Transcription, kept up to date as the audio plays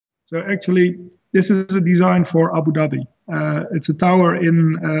So actually, this is a design for Abu Dhabi. It's a tower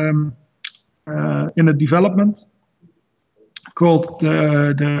in a development called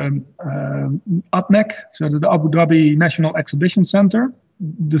the ADNEC, so the Abu Dhabi National Exhibition Center.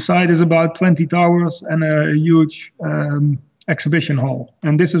 The site is about 20 towers and a huge exhibition hall.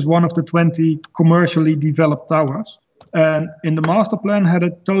 And this is one of the 20 commercially developed towers. And in the master plan had a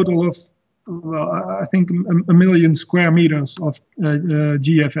total of, I think, a million square meters of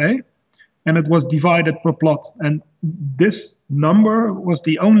GFA. And it was divided per plot. And this number was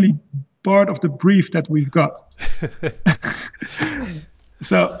the only part of the brief that we've got.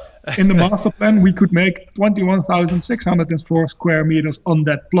 So in the master plan, we could make 21,604 square meters on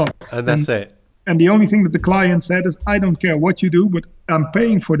that plot. And that's it. And the only thing that the client said is, I don't care what you do, but I'm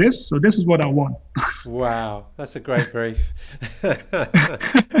paying for this, so this is what I want. Wow, that's a great brief.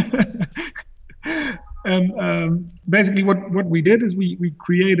 And basically what we did is we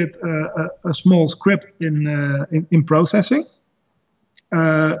created a small script in processing.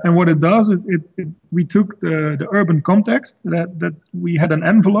 And what it does is we took the urban context that we had an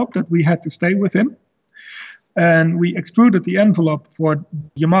envelope that we had to stay within. And we extruded the envelope for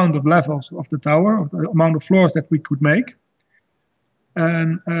the amount of levels of the tower, of the amount of floors that we could make.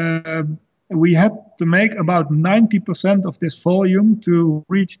 And we had to make about 90% of this volume to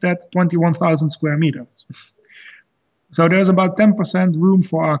reach that 21,000 square meters. So there's about 10% room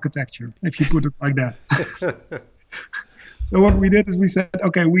for architecture, if you put it like that. So what we did is we said,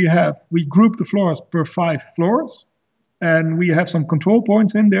 okay, we grouped the floors per 5 floors, and we have some control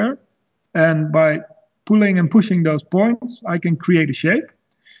points in there. And by pulling and pushing those points, I can create a shape,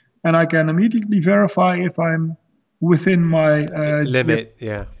 and I can immediately verify if I'm within my limit.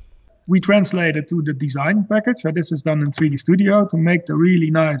 Yeah. We translate it to the design package. So this is done in 3D Studio to make the really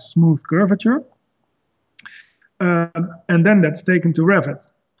nice smooth curvature. And then that's taken to Revit.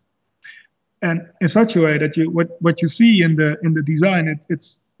 And in such a way that what you see in the design,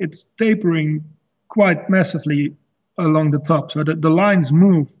 it's tapering quite massively along the top. So the lines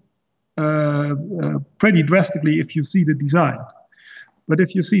move pretty drastically if you see the design. But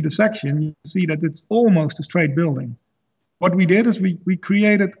if you see the section, you see that it's almost a straight building. What we did is we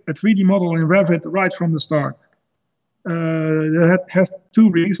created a 3D model in Revit right from the start. That has 2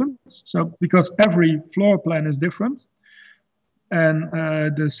 reasons. So because every floor plan is different, and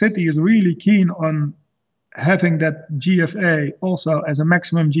the city is really keen on having that GFA also as a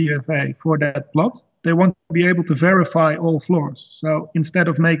maximum GFA for that plot. They want to be able to verify all floors. So instead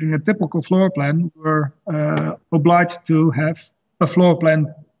of making a typical floor plan, we're obliged to have a floor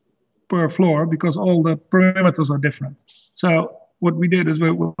plan per floor because all the perimeters are different. So what we did is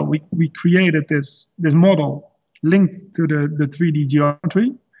we created this model linked to the 3D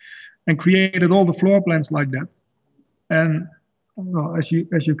geometry and created all the floor plans like that. And well, as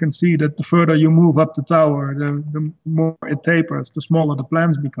you can see, that the further you move up the tower, the more it tapers, the smaller the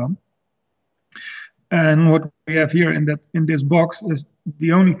plans become. And what we have here in this box is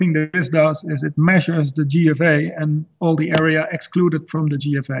the only thing that this does is it measures the GFA and all the area excluded from the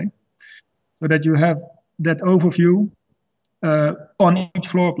GFA, so that you have that overview on each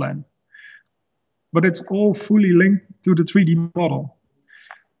floor plan. But it's all fully linked to the 3D model.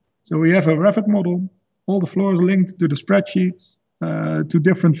 So we have a Revit model, all the floors linked to the spreadsheets, to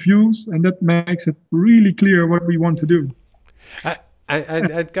different views, and that makes it really clear what we want to do.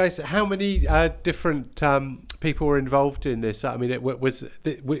 And guys, how many different people were involved in this? I mean,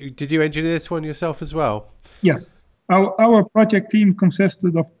 did you engineer this one yourself as well? Yes. Our project team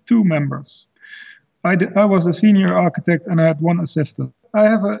consisted of 2 members. I was a senior architect and I had 1 assistant. I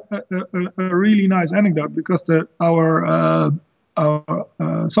have a really nice anecdote because our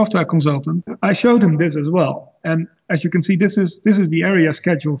software consultant, I showed him this as well. And as you can see, this is the area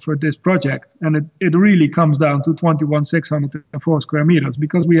schedule for this project. And it really comes down to 21,604 square meters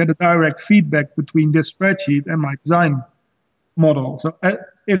because we had a direct feedback between this spreadsheet and my design model. So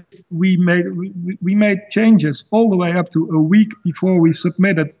if we made changes all the way up to a week before we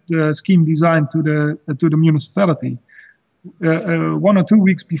submitted the scheme design to the municipality. 1 or 2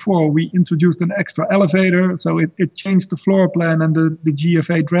 weeks before, we introduced an extra elevator, so it changed the floor plan and the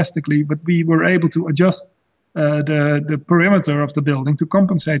GFA drastically, but we were able to adjust the perimeter of the building to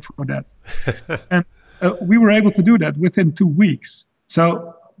compensate for that. And we were able to do that within 2 weeks.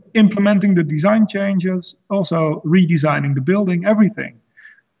 So implementing the design changes, also redesigning the building, everything.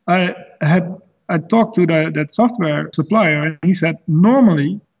 I talked to that software supplier, and he said,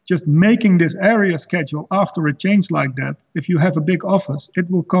 normally, just making this area schedule after a change like that, if you have a big office, it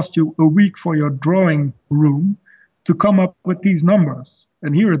will cost you a week for your drawing room to come up with these numbers.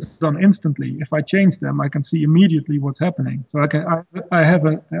 And here it's done instantly. If I change them, I can see immediately what's happening. So I have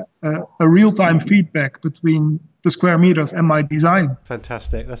a real-time feedback between the square meters and my design.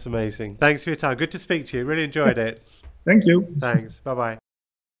 Fantastic. That's amazing. Thanks for your time. Good to speak to you. Really enjoyed it. Thank you. Thanks. Bye-bye.